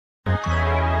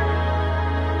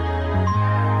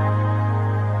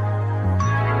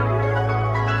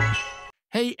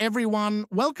Hey everyone,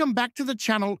 welcome back to the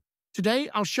channel. Today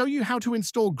I'll show you how to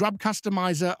install Grub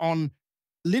Customizer on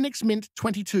Linux Mint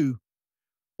 22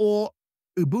 or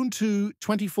Ubuntu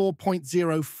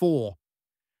 24.04.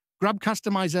 Grub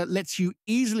Customizer lets you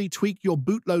easily tweak your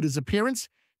bootloader's appearance,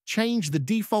 change the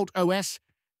default OS,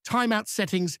 timeout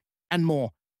settings, and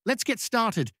more. Let's get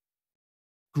started.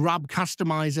 Grub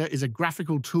Customizer is a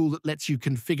graphical tool that lets you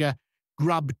configure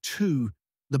Grub 2,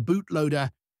 the bootloader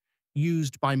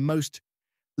used by most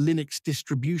Linux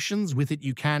distributions. With it,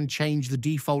 you can change the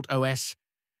default OS,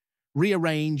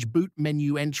 rearrange boot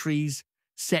menu entries,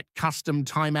 set custom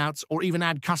timeouts, or even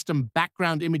add custom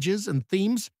background images and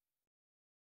themes.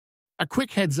 A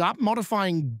quick heads up,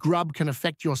 modifying Grub can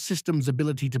affect your system's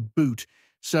ability to boot,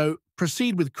 so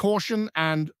proceed with caution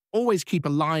and always keep a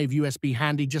live USB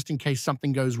handy just in case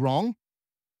something goes wrong.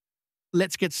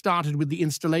 Let's get started with the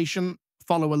installation.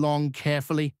 Follow along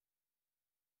carefully.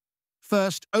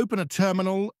 First, open a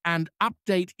terminal and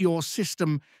update your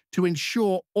system to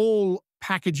ensure all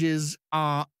packages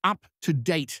are up to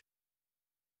date.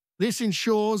 This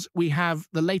ensures we have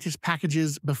the latest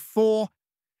packages before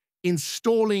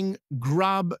installing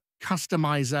Grub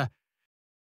Customizer.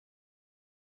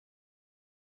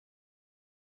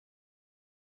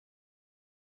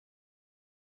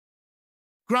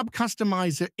 Grub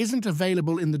Customizer isn't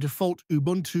available in the default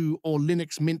Ubuntu or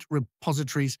Linux Mint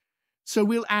repositories, so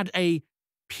we'll add a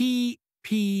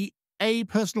PPA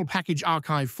personal package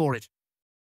archive for it.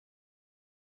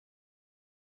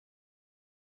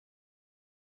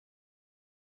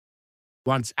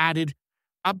 Once added,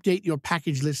 update your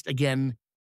package list again.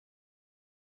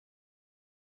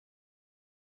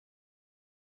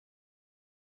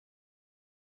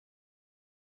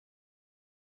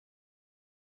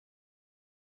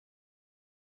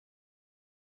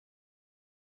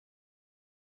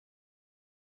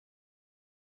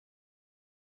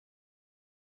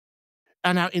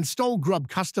 And now install Grub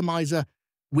Customizer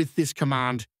with this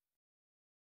command.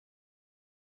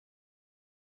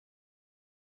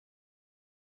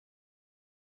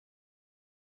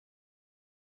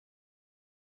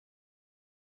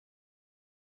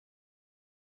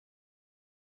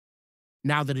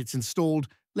 Now that it's installed,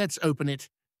 let's open it.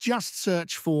 Just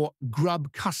search for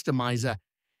Grub Customizer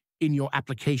in your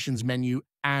Applications menu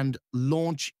and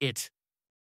launch it.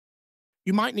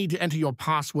 You might need to enter your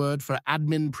password for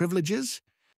admin privileges.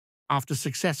 After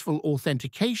successful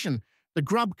authentication, the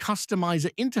Grub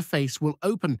Customizer interface will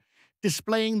open,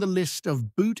 displaying the list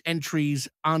of boot entries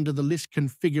under the List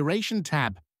Configuration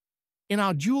tab. In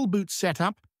our dual boot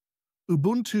setup,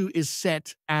 Ubuntu is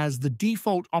set as the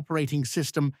default operating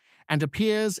system and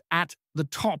appears at the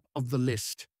top of the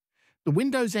list. The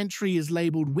Windows entry is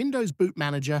labeled Windows Boot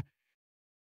Manager.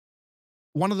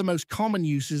 One of the most common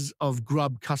uses of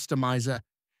Grub Customizer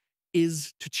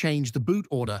is to change the boot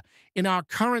order. In our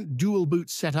current dual boot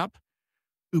setup,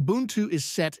 Ubuntu is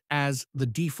set as the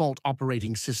default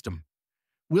operating system.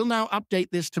 We'll now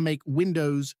update this to make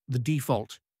Windows the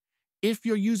default. If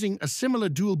you're using a similar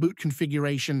dual boot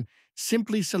configuration,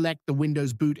 simply select the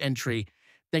Windows boot entry,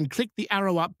 then click the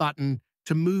arrow up button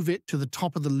to move it to the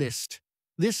top of the list.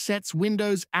 This sets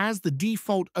Windows as the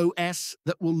default OS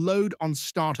that will load on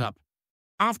startup.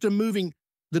 After moving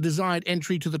the desired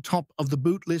entry to the top of the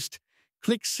boot list,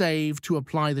 click Save to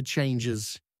apply the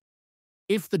changes.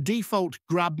 If the default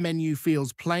Grub menu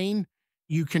feels plain,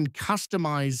 you can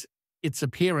customize its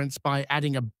appearance by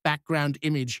adding a background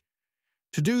image.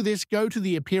 To do this, go to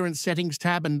the Appearance Settings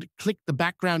tab and click the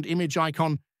background image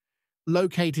icon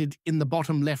located in the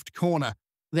bottom left corner.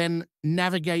 Then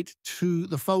navigate to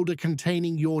the folder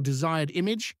containing your desired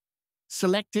image,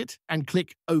 select it, and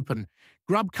click Open.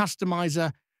 Grub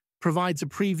Customizer provides a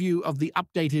preview of the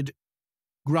updated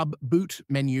Grub boot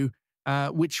menu,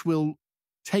 which will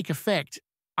take effect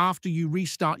after you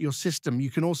restart your system. You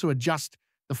can also adjust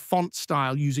the font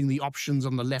style using the options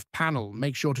on the left panel.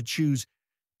 Make sure to choose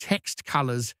text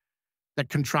colors that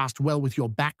contrast well with your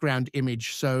background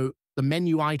image so the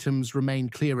menu items remain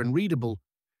clear and readable.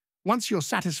 Once you're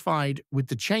satisfied with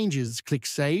the changes, click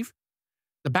Save.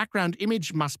 The background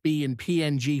image must be in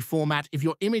PNG format. If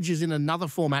your image is in another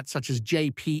format, such as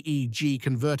JPEG,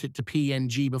 convert it to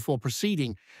PNG before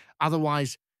proceeding.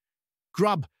 Otherwise,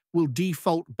 Grub will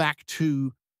default back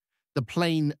to the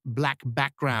plain black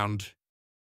background.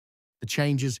 The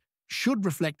changes should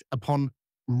reflect upon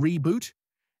reboot,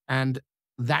 and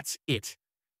that's it.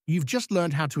 You've just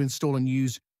learned how to install and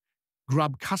use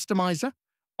Grub Customizer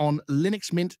on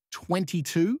Linux Mint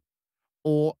 22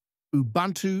 or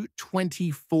Ubuntu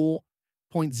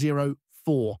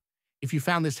 24.04. If you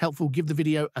found this helpful, give the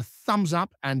video a thumbs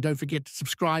up and don't forget to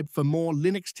subscribe for more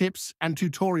Linux tips and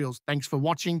tutorials. Thanks for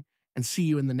watching and see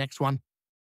you in the next one.